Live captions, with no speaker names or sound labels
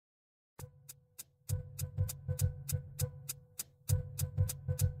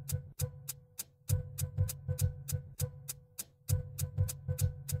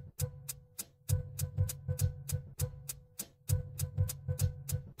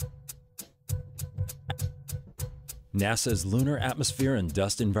NASA's Lunar Atmosphere and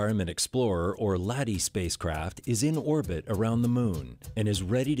Dust Environment Explorer, or LADEE spacecraft, is in orbit around the Moon and is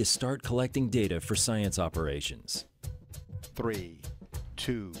ready to start collecting data for science operations. 3,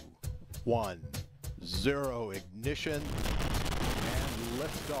 2, 1, 0 ignition, and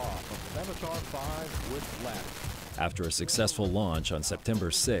liftoff of Venator 5 with LADEE. After a successful launch on September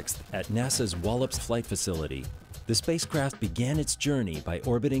 6th at NASA's Wallops Flight Facility, the spacecraft began its journey by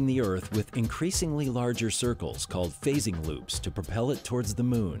orbiting the Earth with increasingly larger circles called phasing loops to propel it towards the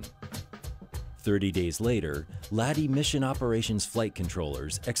Moon. 30 days later, LADEE mission operations flight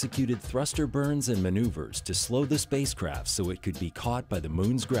controllers executed thruster burns and maneuvers to slow the spacecraft so it could be caught by the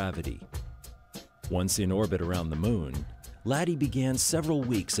Moon's gravity. Once in orbit around the Moon, LADEE began several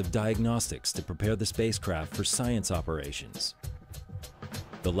weeks of diagnostics to prepare the spacecraft for science operations.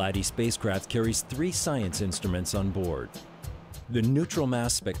 The LADEE spacecraft carries 3 science instruments on board. The neutral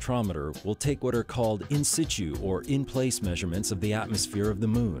mass spectrometer will take what are called in situ or in-place measurements of the atmosphere of the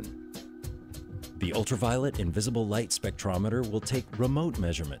Moon. The ultraviolet invisible light spectrometer will take remote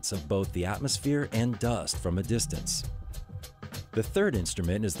measurements of both the atmosphere and dust from a distance. The third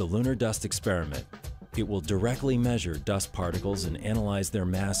instrument is the Lunar Dust Experiment. It will directly measure dust particles and analyze their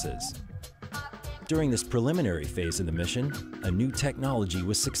masses. During this preliminary phase of the mission, a new technology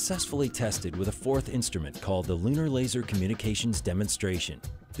was successfully tested with a 4th instrument called the Lunar Laser Communications Demonstration.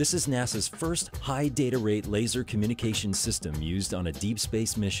 This is NASA's first high data rate laser communication system used on a deep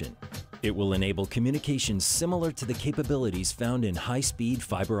space mission. It will enable communications similar to the capabilities found in high-speed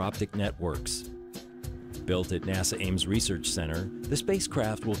fiber optic networks. Built at NASA Ames Research Center, the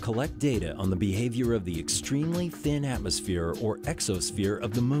spacecraft will collect data on the behavior of the extremely thin atmosphere or exosphere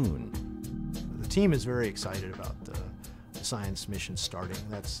of the Moon. The team is very excited about the science mission starting.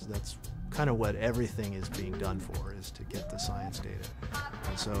 That's kind of what everything is being done for, is to get the science data.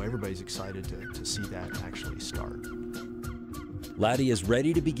 And so everybody's excited to see that actually start. LADEE is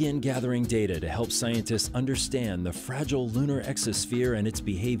ready to begin gathering data to help scientists understand the fragile lunar exosphere and its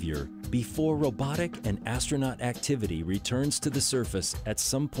behavior before robotic and astronaut activity returns to the surface at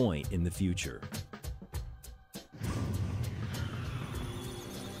some point in the future.